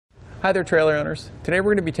Hi there, trailer owners. Today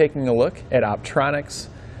we're going to be taking a look at Optronics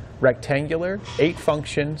rectangular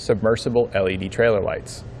 8-function submersible LED trailer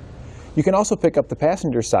lights. You can also pick up the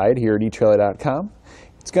passenger side here at etrailer.com.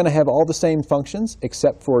 It's going to have all the same functions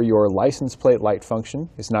except for your license plate light function.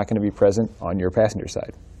 It's not going to be present on your passenger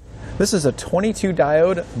side. This is a 22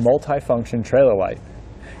 diode multi-function trailer light.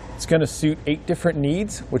 It's going to suit 8 different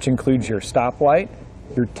needs, which includes your stop light,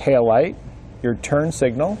 your tail light, your turn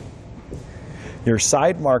signal, your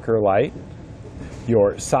side marker light,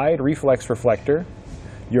 your side reflex reflector,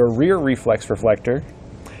 your rear reflex reflector,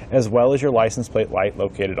 as well as your license plate light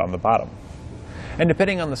located on the bottom. And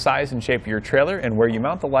depending on the size and shape of your trailer and where you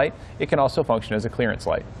mount the light, it can also function as a clearance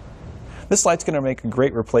light. This light's going to make a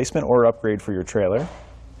great replacement or upgrade for your trailer.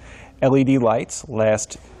 LED lights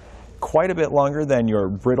last quite a bit longer than your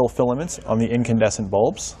brittle filaments on the incandescent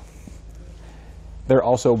bulbs. They're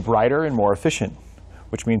also brighter and more efficient,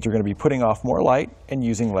 which means you're going to be putting off more light and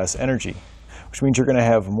using less energy, which means you're going to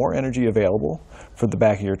have more energy available for the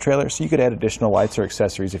back of your trailer, so you could add additional lights or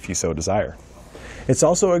accessories if you so desire. It's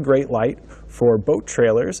also a great light for boat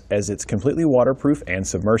trailers as it's completely waterproof and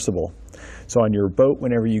submersible. So on your boat,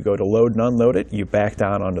 whenever you go to load and unload it, you back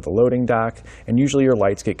down onto the loading dock, and usually your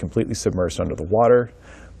lights get completely submerged under the water.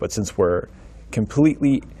 But since we're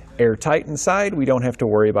completely airtight inside, we don't have to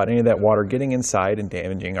worry about any of that water getting inside and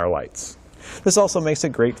damaging our lights. This also makes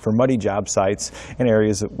it great for muddy job sites and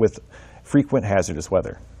areas with frequent hazardous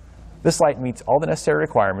weather. This light meets all the necessary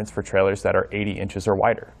requirements for trailers that are 80 inches or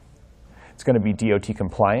wider. It's going to be DOT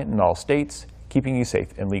compliant in all states, keeping you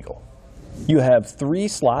safe and legal. You have 3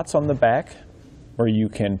 slots on the back where you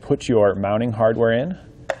can put your mounting hardware in.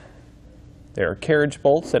 There are carriage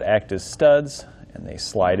bolts that act as studs, and they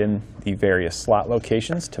slide in the various slot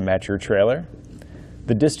locations to match your trailer.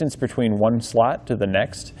 The distance between one slot to the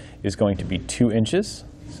next is going to be 2 inches.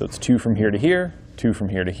 So it's 2 from here to here, 2 from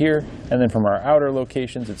here to here, and then from our outer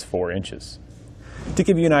locations it's 4 inches. To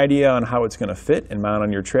give you an idea on how it's going to fit and mount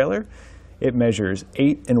on your trailer, it measures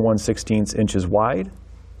 8 1/16 inches wide,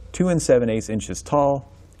 2 7/8 inches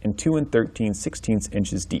tall, and 2 13/16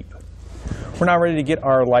 inches deep. We're now ready to get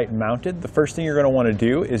our light mounted. The first thing you're going to want to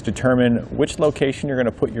do is determine which location you're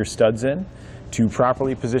going to put your studs in to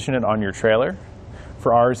properly position it on your trailer.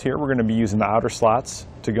 For ours here, we're going to be using the outer slots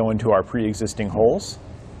to go into our pre-existing holes.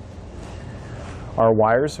 Our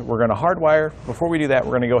wires, we're going to hardwire. Before we do that, we're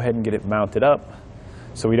going to go ahead and get it mounted up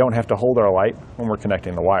so we don't have to hold our light when we're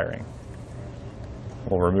connecting the wiring.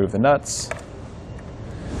 We'll remove the nuts.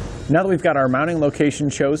 Now that we've got our mounting location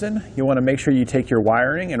chosen, you want to make sure you take your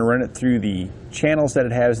wiring and run it through the channels that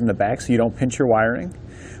it has in the back so you don't pinch your wiring.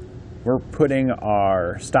 We're putting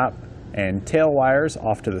our stop and tail wires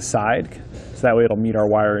off to the side, so that way it'll meet our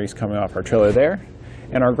wirings coming off our trailer there.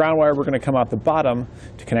 And our ground wire, we're going to come out the bottom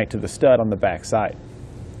to connect to the stud on the back side.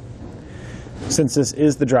 Since this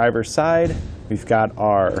is the driver's side, we've got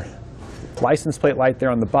our license plate light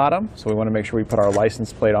there on the bottom, so we want to make sure we put our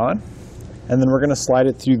license plate on. And then we're going to slide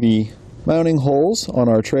it through the mounting holes on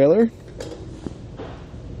our trailer.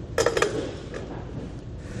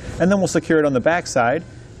 And then we'll secure it on the back side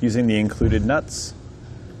using the included nuts.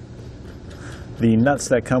 The nuts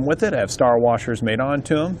that come with it have star washers made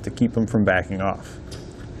onto them to keep them from backing off.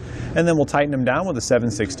 And then we'll tighten them down with a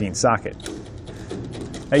 7/16 socket.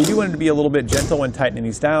 Now you do want to be a little bit gentle when tightening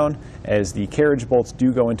these down, as the carriage bolts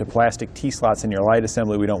do go into plastic T-slots in your light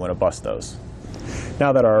assembly. We don't want to bust those.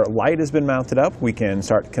 Now that our light has been mounted up, we can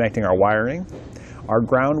start connecting our wiring. Our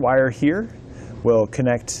ground wire here will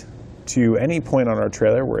connect to any point on our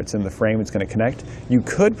trailer where it's in the frame. It's going to connect. You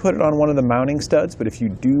could put it on one of the mounting studs, but if you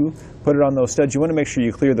do put it on those studs, you want to make sure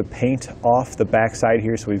you clear the paint off the back side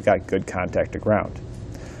here so we've got good contact to ground.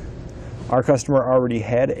 Our customer already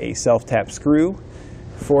had a self-tap screw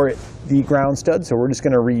for the ground stud, so we're just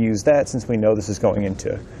going to reuse that since we know this is going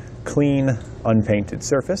into clean, unpainted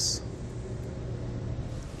surface.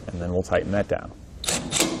 And then we'll tighten that down.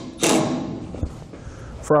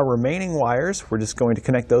 For our remaining wires, we're just going to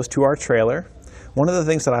connect those to our trailer. One of the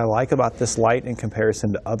things that I like about this light in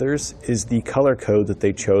comparison to others is the color code that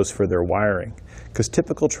they chose for their wiring. Because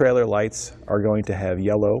typical trailer lights are going to have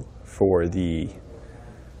yellow for the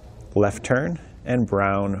left turn and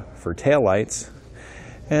brown for tail lights.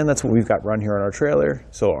 And that's what we've got run here on our trailer,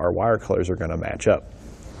 so our wire colors are going to match up.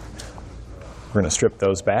 We're going to strip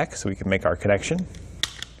those back so we can make our connection.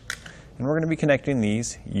 And we're going to be connecting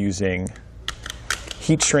these using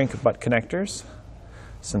heat shrink butt connectors.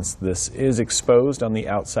 Since this is exposed on the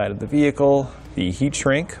outside of the vehicle, the heat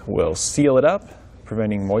shrink will seal it up,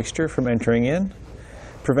 preventing moisture from entering in,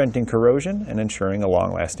 preventing corrosion, and ensuring a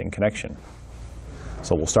long-lasting connection.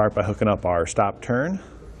 So we'll start by hooking up our stop turn.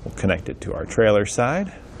 We'll connect it to our trailer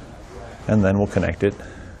side. And then we'll connect it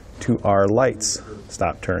to our lights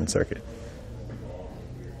stop turn circuit.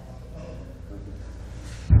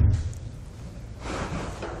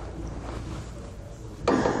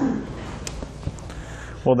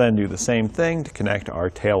 We'll then do the same thing to connect our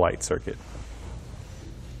tail light circuit.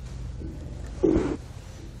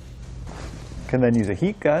 Can then use a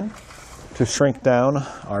heat gun to shrink down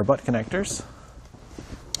our butt connectors.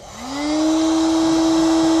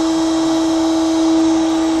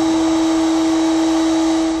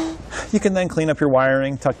 You can then clean up your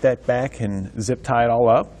wiring, tuck that back, and zip tie it all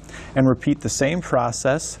up, and repeat the same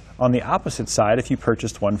process on the opposite side if you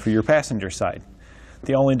purchased one for your passenger side.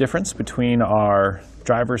 The only difference between our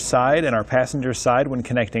driver's side and our passenger side when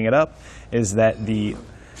connecting it up is that the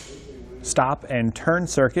stop and turn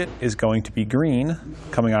circuit is going to be green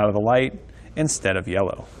coming out of the light instead of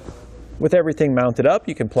yellow. With everything mounted up,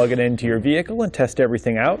 you can plug it into your vehicle and test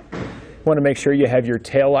everything out. You want to make sure you have your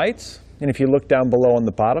tail lights, and if you look down below on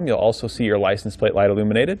the bottom, you'll also see your license plate light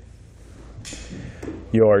illuminated,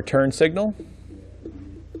 your turn signal,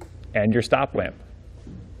 and your stop lamp.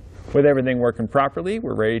 With everything working properly,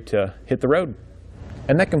 we're ready to hit the road.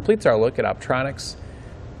 And that completes our look at Optronics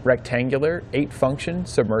rectangular 8-function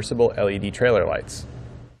submersible LED trailer lights.